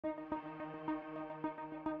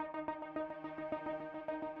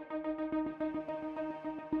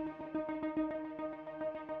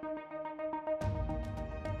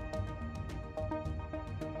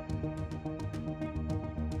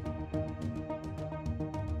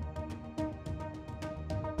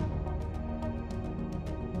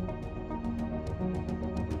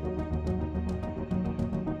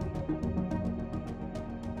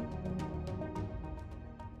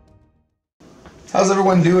How's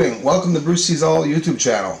everyone doing? Welcome to Bruce Sees All YouTube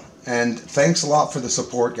channel, and thanks a lot for the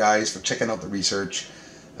support, guys, for checking out the research.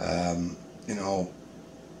 You know,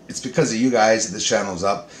 it's because of you guys that this channel's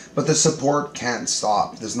up, but the support can't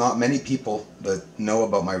stop. There's not many people that know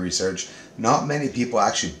about my research. Not many people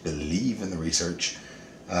actually believe in the research.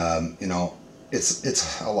 You know,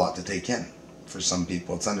 it's a lot to take in for some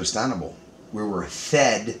people. It's understandable. We were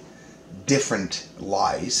fed different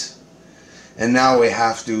lies, and now we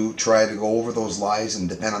have to try to go over those lies and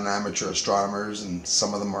depend on amateur astronomers, and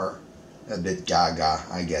some of them are a bit gaga,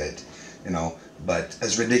 I get it, you know, but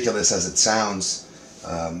as ridiculous as it sounds,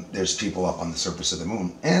 there's people up on the surface of the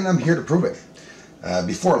moon, and I'm here to prove it.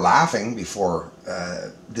 Before laughing, before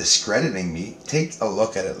discrediting me, take a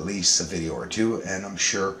look at least a video or two, and I'm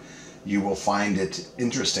sure you will find it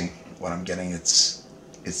interesting. What I'm getting, it's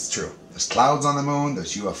true. There's clouds on the moon,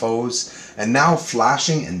 there's UFOs, and now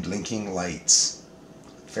flashing and blinking lights.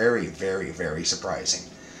 Very, very, very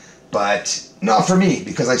surprising. But not for me,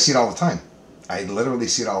 because I see it all the time. I literally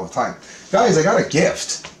see it all the time. Guys, I got a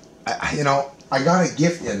gift. I got a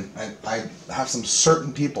gift in. I have some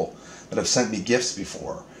certain people that have sent me gifts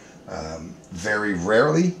before. Very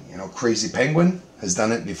rarely, you know, Crazy Penguin has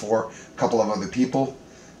done it before. A couple of other people.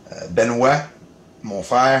 Benoit, mon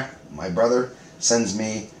frère, my brother, sends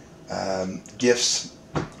me gifts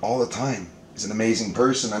all the time. He's an amazing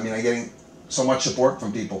person. I mean, I'm getting so much support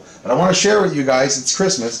from people. But I want to share with you guys, it's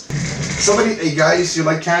Christmas. Hey guys, you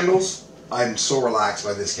like candles? I'm so relaxed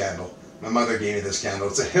by this candle. My mother gave me this candle.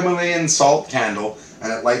 It's a Himalayan salt candle,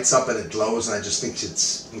 and it lights up and it glows, and I just think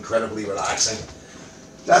it's incredibly relaxing.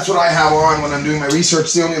 That's what I have on when I'm doing my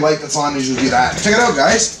research. The only light that's on is usually that. Check it out,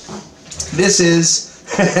 guys. This is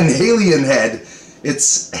an alien head.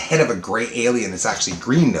 It's a head of a gray alien. It's actually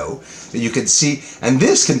green though, that you can see. And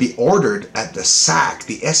this can be ordered at the SAC,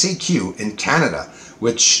 the SAQ in Canada,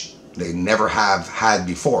 which they never have had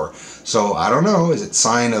before. So I don't know, is it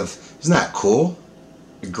sign of, isn't that cool?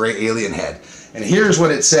 A gray alien head. And here's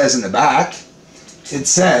what it says in the back. It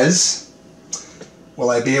says,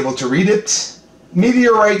 will I be able to read it?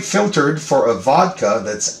 Meteorite filtered for a vodka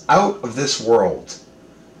that's out of this world.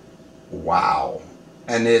 Wow.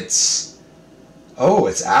 And it's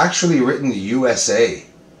actually written USA.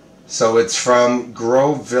 So it's from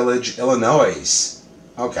Grove Village, Illinois.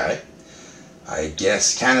 Okay. I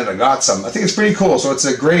guess Canada got some. I think it's pretty cool. So it's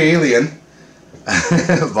a gray alien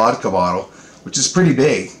vodka bottle, which is pretty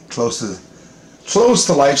big, close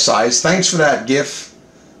to life size. Thanks for that gift,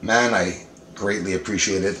 man. I greatly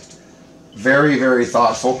appreciate it. Very, very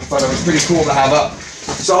thoughtful. Thought it was pretty cool to have up.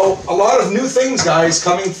 So a lot of new things, guys,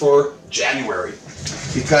 coming for January,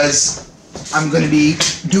 because I'm going to be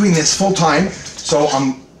doing this full time. So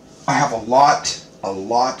I have a lot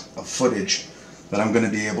of footage that I'm going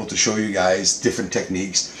to be able to show you guys, different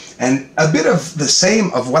techniques, and a bit of the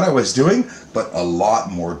same of what I was doing, but a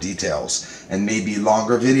lot more details, and maybe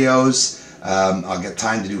longer videos. I'll get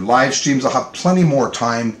time to do live streams. I'll have plenty more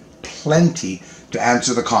time, plenty to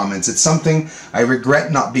answer the comments. It's something I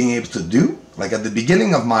regret not being able to do. Like at the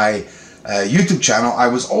beginning of my YouTube channel, I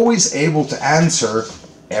was always able to answer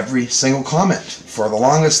every single comment for the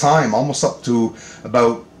longest time, almost up to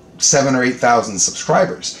about 7,000 or 8,000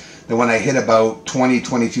 subscribers. Then when I hit about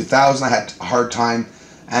 22,000, I had a hard time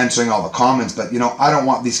answering all the comments. But you know, I don't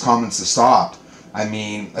want these comments to stop. I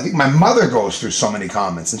mean, I think my mother goes through so many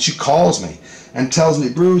comments, and she calls me and tells me,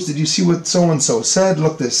 Bruce, did you see what so-and-so said?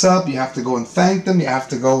 Look this up. You have to go and thank them. You have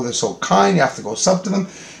to go, they're so kind. You have to go sub to them.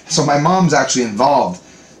 So my mom's actually involved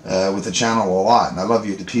with the channel a lot, and I love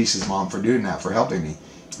you to pieces, Mom, for doing that, for helping me.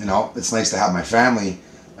 You know, it's nice to have my family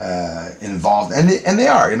involved, and they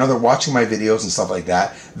are, you know, they're watching my videos and stuff like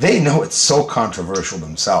that. They know it's so controversial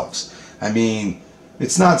themselves. I mean,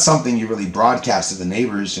 it's not something you really broadcast to the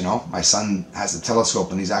neighbors, you know. My son has a telescope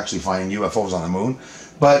and he's actually finding UFOs on the moon,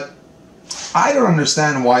 but I don't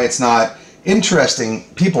understand why it's not interesting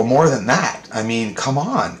people more than that. I mean, come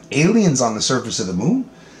on, aliens on the surface of the moon?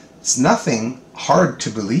 It's nothing hard to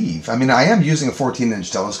believe. I mean, I am using a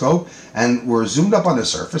 14-inch telescope, and we're zoomed up on the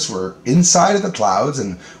surface. We're inside of the clouds,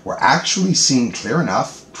 and we're actually seeing clear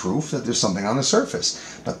enough proof that there's something on the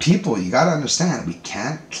surface. But people, you got to understand, we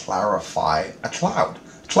can't clarify a cloud.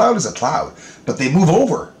 A cloud is a cloud, but they move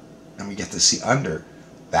over we get to see under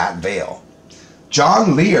that veil.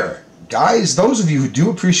 John Lear. Guys, those of you who do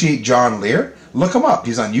appreciate John Lear, look him up.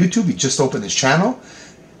 He's on YouTube. He just opened his channel.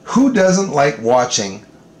 Who doesn't like watching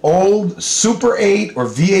old Super 8 or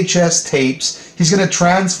VHS tapes? He's going to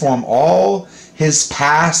transform all his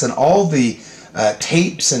past and all the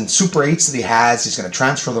tapes and Super 8s that he has. He's going to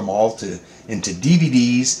transfer them all into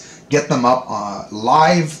DVDs, get them up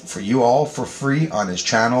live for you all for free on his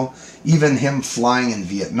channel. Even him flying in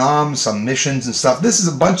Vietnam, some missions and stuff. This is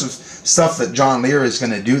a bunch of stuff that John Lear is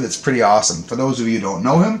going to do that's pretty awesome. For those of you who don't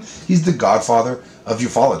know him, he's the godfather of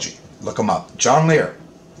ufology. Look him up. John Lear.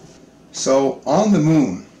 So, on the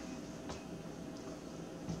moon,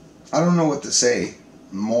 I don't know what to say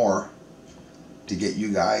more to get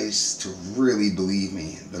you guys to really believe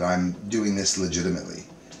me that I'm doing this legitimately.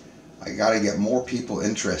 I got to get more people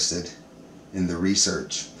interested in the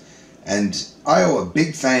research. And I owe a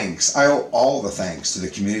big thanks, I owe all the thanks to the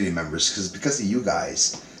community members, because of you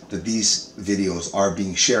guys that these videos are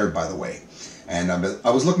being shared, by the way. And I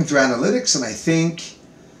was looking through analytics, and I think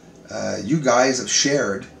you guys have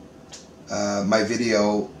shared my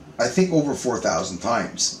video, I think, over 4,000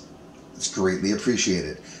 times. It's greatly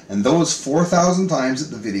appreciated. And those 4,000 times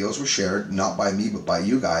that the videos were shared, not by me, but by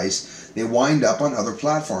you guys, they wind up on other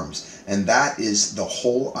platforms. And that is the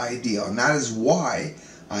whole idea. And that is why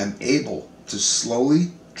I'm able to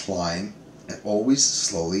slowly climb, and always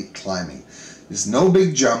slowly climbing. There's no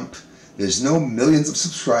big jump. There's no millions of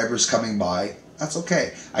subscribers coming by. That's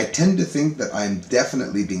okay. I tend to think that I'm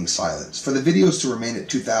definitely being silenced. For the videos to remain at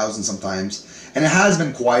 2,000 sometimes, and it has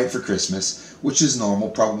been quiet for Christmas, which is normal,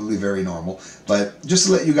 probably very normal. But just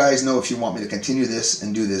to let you guys know, if you want me to continue this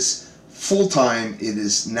and do this full time, it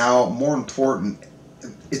is now more important.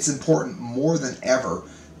 It's important more than ever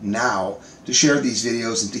now to share these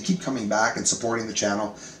videos and to keep coming back and supporting the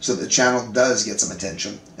channel so that the channel does get some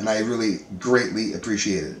attention. And I really greatly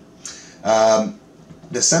appreciate it.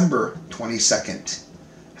 December 22nd.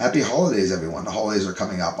 Happy holidays, everyone. The holidays are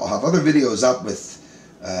coming up. I'll have other videos up with,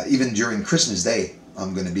 even during Christmas Day,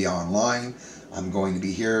 I'm going to be online. I'm going to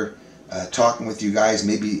be here talking with you guys,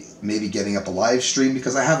 maybe getting up a live stream,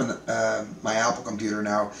 because I have my Apple computer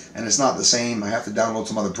now, and it's not the same. I have to download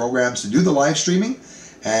some other programs to do the live streaming,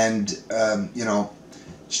 and you know,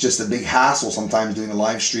 it's just a big hassle sometimes doing the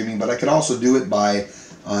live streaming. But I could also do it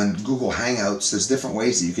on Google Hangouts. There's different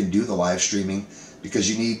ways that you can do the live streaming, because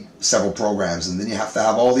you need several programs, and then you have to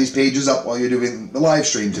have all these pages up while you're doing the live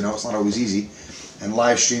streams. You know, it's not always easy, and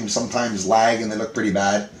live streams sometimes lag and they look pretty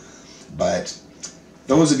bad. But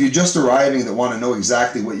those of you just arriving that want to know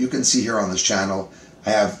exactly what you can see here on this channel,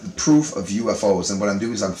 I have proof of UFOs, and what I'm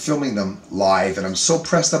doing is I'm filming them live, and I'm so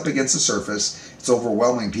pressed up against the surface, it's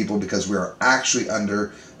overwhelming people, because we are actually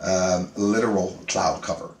under literal cloud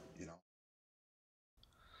cover.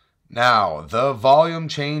 Now, the volume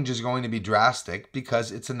change is going to be drastic because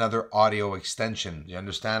it's another audio extension. You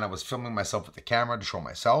understand? I was filming myself with the camera to show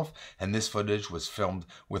myself, and this footage was filmed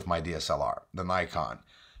with my DSLR, the Nikon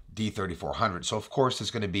D3400. So, of course,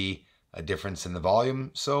 there's going to be a difference in the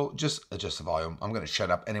volume. So, just adjust the volume. I'm going to shut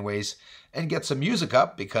up anyways and get some music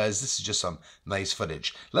up, because this is just some nice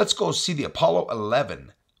footage. Let's go see the Apollo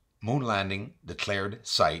 11 moon landing declared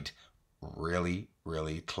site really,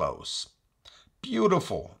 really close.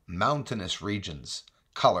 Beautiful mountainous regions,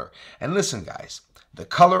 color. And listen, guys, the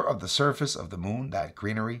color of the surface of the moon, that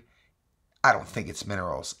greenery, I don't think it's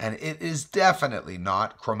minerals, and it is definitely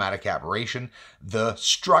not chromatic aberration. The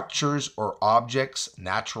structures or objects,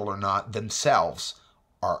 natural or not, themselves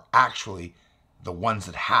are actually the ones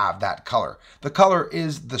that have that color. The color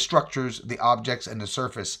is the structures, the objects, and the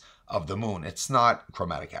surface of the moon. It's not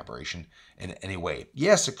chromatic aberration in any way.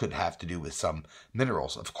 Yes, it could have to do with some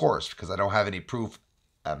minerals, of course, because I don't have any proof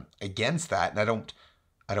against that, and I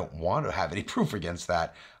don't want to have any proof against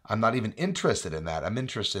that. I'm not even interested in that. I'm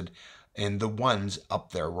interested in the ones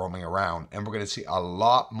up there roaming around, and we're going to see a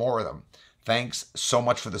lot more of them. Thanks so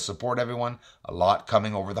much for the support, everyone. A lot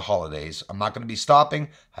coming over the holidays. I'm not going to be stopping.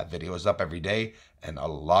 Have videos up every day and a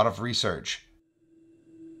lot of research.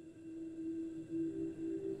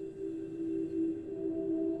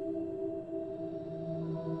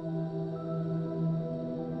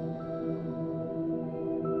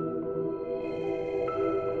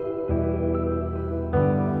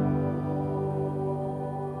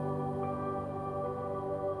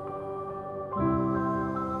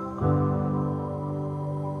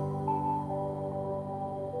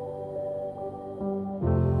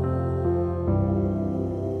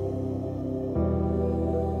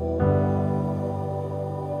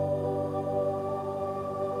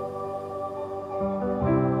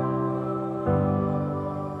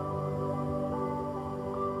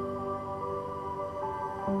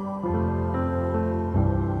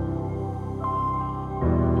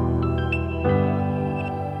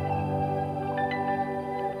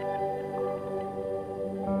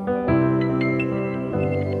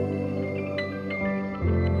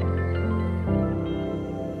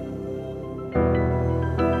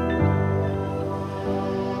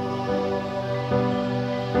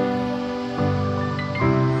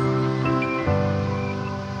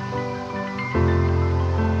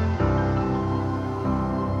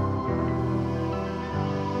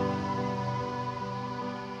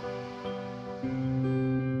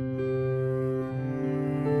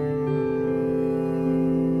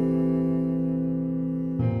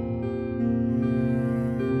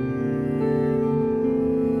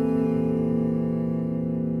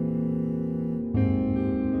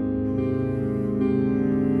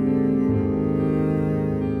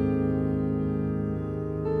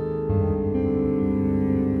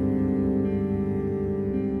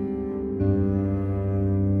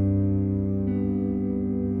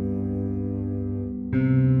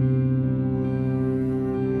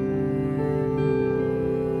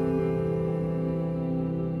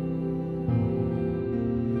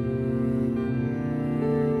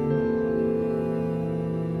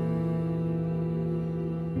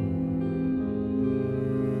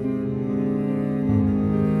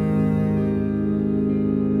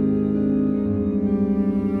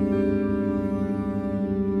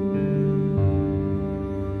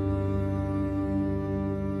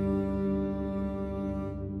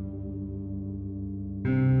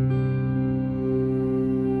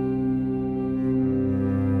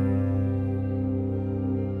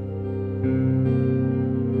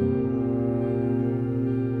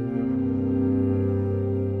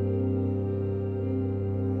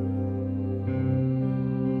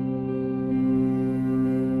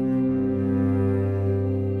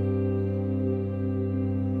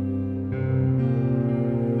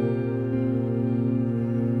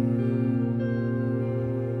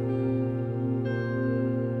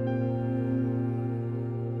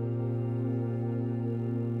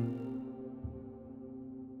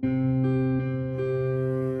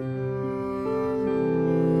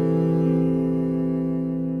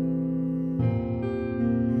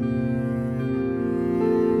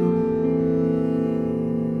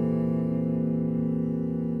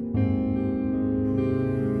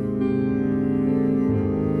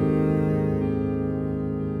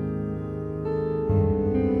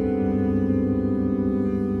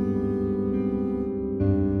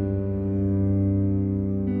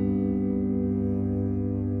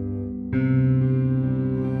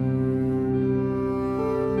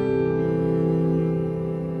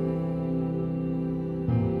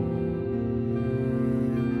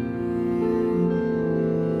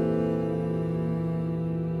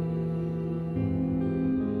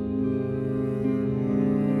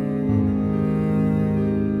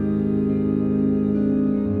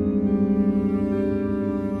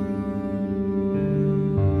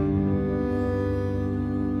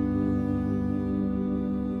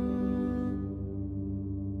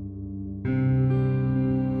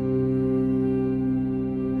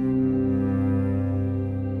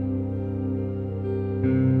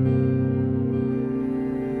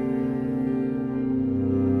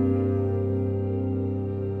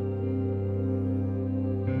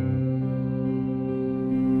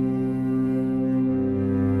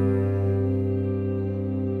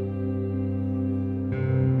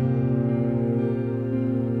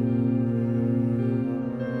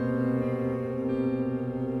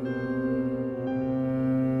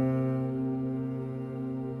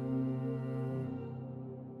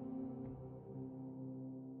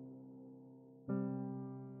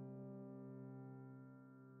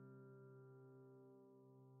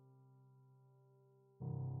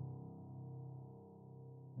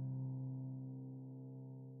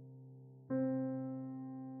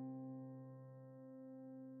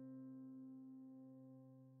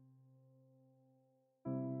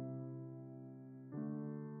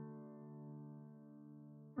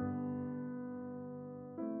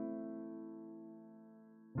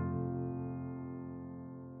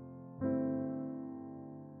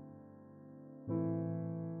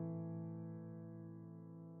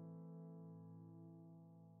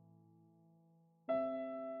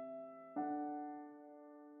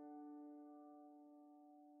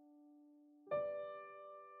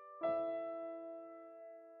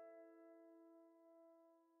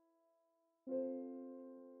 you.